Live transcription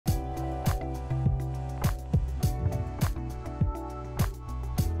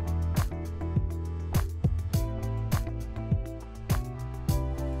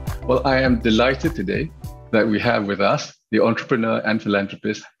Well, I am delighted today that we have with us the entrepreneur and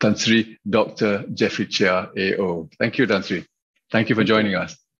philanthropist, Tan Sri Dr. Jeffrey Cheah, AO. Thank you, Tan Sri. Thank you for joining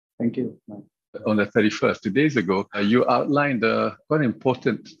us. Thank you. On the 31st, 2 days ago, you outlined a quite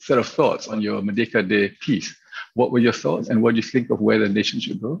important set of thoughts on your Merdeka Day piece. What were your thoughts and what do you think of where the nation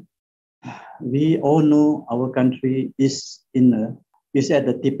should go? We all know our country is at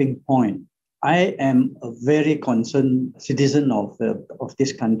the tipping point. I am a very concerned citizen of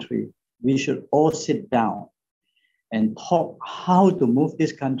this country. We should all sit down and talk how to move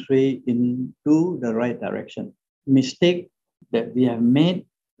this country into the right direction. Mistake that we have made,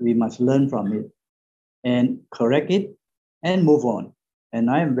 we must learn from it and correct it and move on.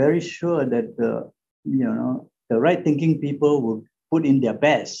 And I am very sure that the right thinking people will put in their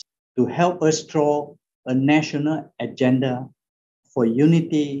best to help us draw a national agenda for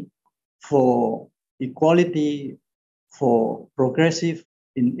unity, for equality, for progressive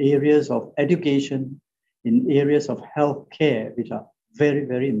in areas of education, in areas of healthcare, which are very,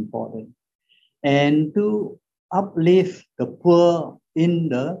 very important, and to uplift the poor in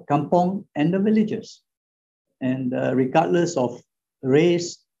the kampong and the villages. And regardless of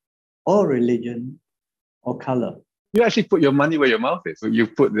race or religion or color. You actually put your money where your mouth is. You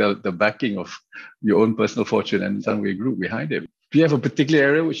put the backing of your own personal fortune and Sunway Group behind it. Do you have a particular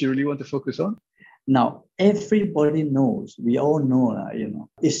area which you really want to focus on? Now, everybody knows, we all know,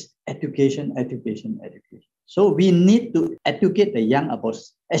 it's education. So we need to educate the young about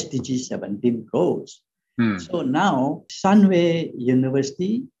SDG 17 goals. So now, Sunway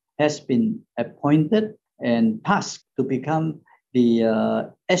University has been appointed and tasked to become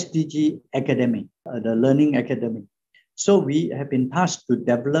the SDG Academy, the Learning Academy. So we have been tasked to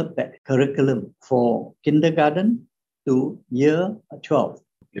develop that curriculum for kindergarten to year 12.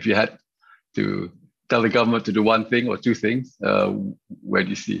 If you had to tell the government to do one thing or two things, where do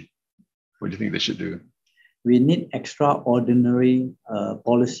you see? What do you think they should do? We need extraordinary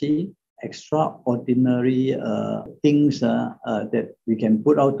policy, extraordinary things that we can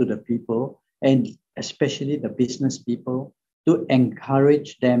put out to the people, and especially the business people, to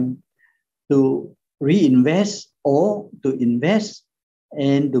encourage them to reinvest or to invest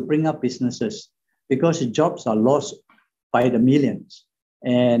and to bring up businesses, because jobs are lost by the millions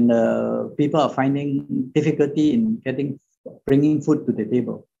and people are finding difficulty in bringing food to the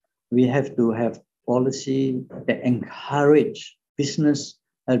table. We have to have policy that encourage business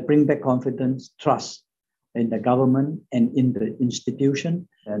and bring back confidence, trust in the government and in the institution,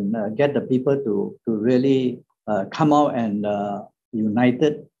 and get the people to really come out and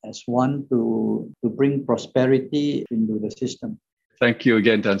united as one to bring prosperity into the system. Thank you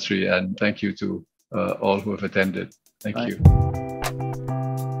again, Tan Sri, and thank you to all who have attended. Thank you.